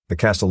The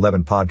Cast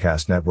 11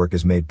 Podcast Network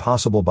is made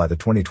possible by the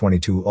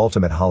 2022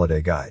 Ultimate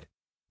Holiday Guide.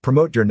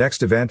 Promote your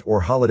next event or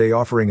holiday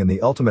offering in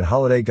the Ultimate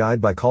Holiday Guide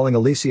by calling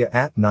Alicia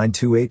at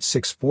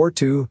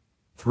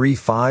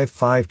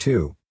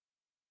 928-642-3552.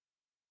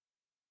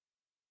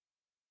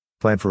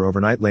 Plan for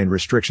overnight lane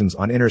restrictions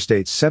on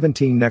Interstate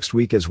 17 next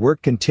week as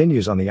work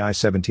continues on the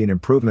I-17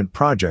 improvement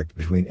project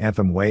between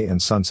Anthem Way and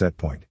Sunset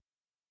Point.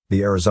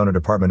 The Arizona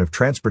Department of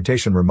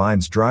Transportation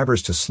reminds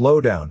drivers to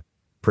slow down,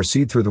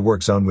 proceed through the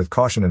work zone with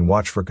caution and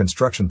watch for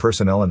construction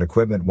personnel and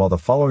equipment while the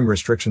following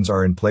restrictions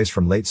are in place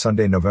from late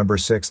Sunday, November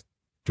 6th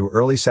to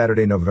early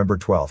Saturday, November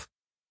 12th.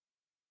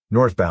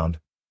 Northbound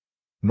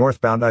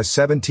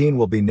I-17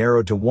 will be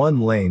narrowed to one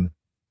lane,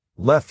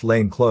 left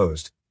lane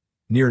closed,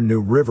 near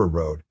New River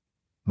Road,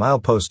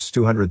 mileposts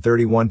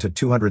 231 to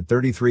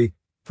 233,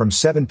 from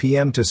 7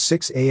 p.m. to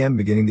 6 a.m.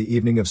 beginning the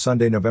evening of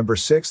Sunday, November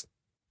 6th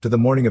to the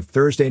morning of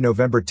Thursday,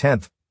 November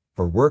 10th,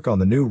 for work on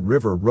the New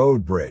River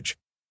Road Bridge.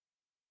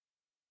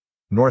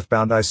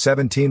 Northbound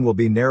I-17 will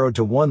be narrowed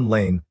to one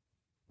lane,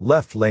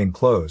 left lane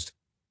closed,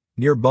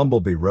 near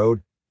Bumblebee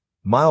Road,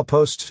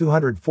 mileposts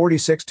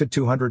 246 to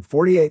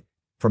 248,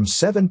 from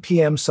 7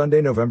 p.m.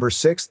 Sunday, November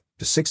 6th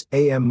to 6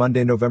 a.m.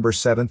 Monday, November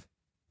 7th,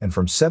 and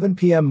from 7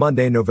 p.m.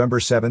 Monday,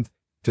 November 7th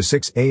to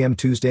 6 a.m.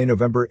 Tuesday,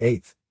 November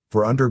 8th,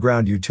 for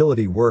underground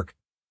utility work.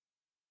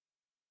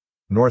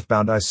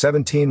 Northbound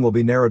I-17 will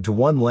be narrowed to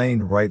one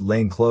lane, right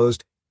lane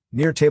closed,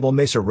 near Table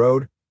Mesa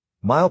Road,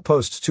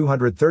 mileposts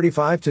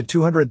 235 to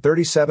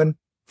 237,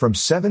 from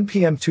 7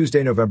 p.m.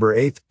 Tuesday, November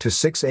 8th to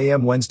 6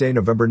 a.m. Wednesday,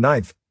 November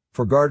 9th,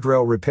 for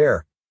guardrail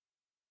repair.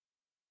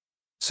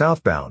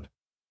 Southbound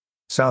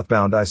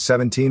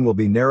I-17 will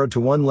be narrowed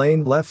to one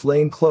lane, left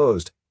lane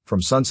closed,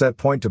 from Sunset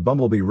Point to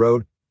Bumblebee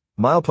Road,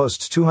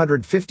 mileposts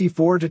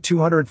 254 to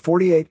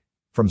 248,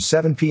 from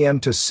 7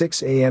 p.m. to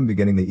 6 a.m.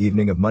 beginning the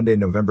evening of Monday,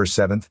 November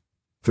 7th,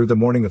 through the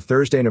morning of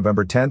Thursday,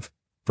 November 10th,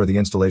 for the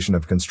installation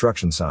of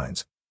construction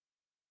signs.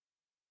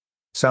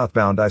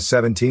 Southbound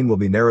I-17 will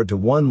be narrowed to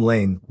one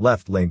lane,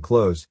 left lane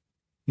closed,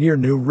 near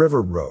New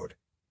River Road,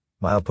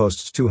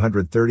 mileposts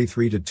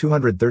 233 to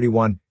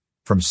 231,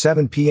 from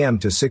 7 p.m.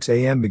 to 6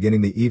 a.m. beginning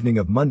the evening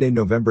of Monday,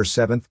 November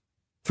 7th,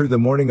 through the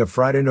morning of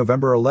Friday,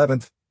 November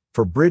 11th,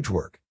 for bridge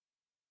work.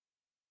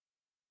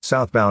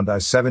 Southbound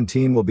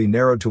I-17 will be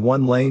narrowed to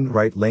one lane,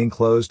 right lane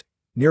closed,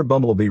 near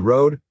Bumblebee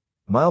Road,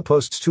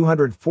 mileposts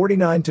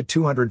 249 to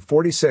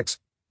 246,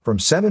 from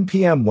 7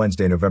 p.m.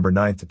 Wednesday, November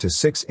 9th to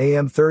 6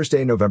 a.m.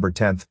 Thursday, November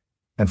 10th,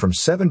 and from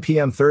 7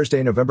 p.m.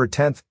 Thursday, November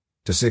 10th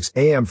to 6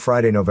 a.m.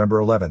 Friday, November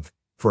 11th,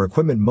 for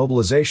equipment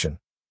mobilization.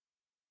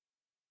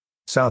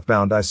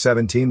 Southbound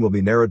I-17 will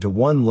be narrowed to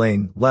one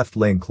lane, left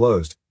lane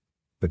closed,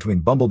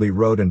 between Bumblebee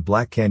Road and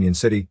Black Canyon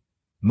City,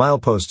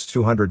 mileposts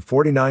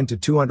 249 to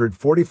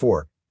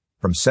 244,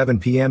 from 7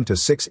 p.m. to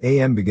 6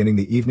 a.m. beginning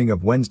the evening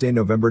of Wednesday,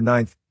 November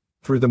 9th,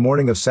 through the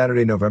morning of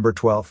Saturday, November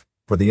 12th,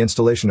 for the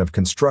installation of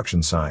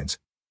construction signs.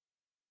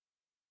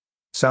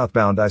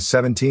 Southbound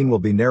I-17 will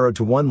be narrowed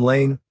to one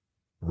lane,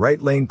 right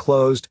lane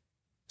closed,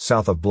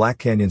 south of Black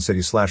Canyon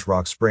City /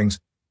 Rock Springs,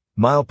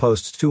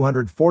 mileposts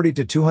 240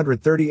 to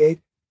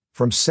 238,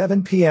 from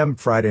 7 p.m.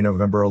 Friday,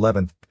 November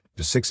 11th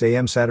to 6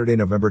 a.m. Saturday,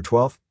 November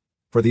 12th,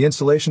 for the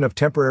installation of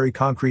temporary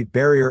concrete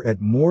barrier at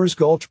Moores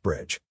Gulch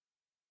Bridge.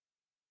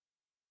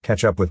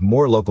 Catch up with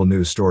more local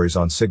news stories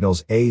on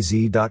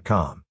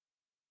signalsaz.com.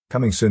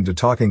 Coming soon to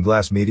Talking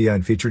Glass Media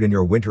and featured in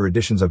your winter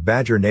editions of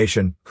Badger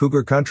Nation,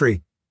 Cougar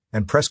Country,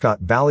 and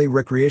Prescott Valley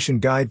Recreation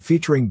Guide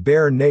featuring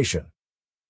Bear Nation.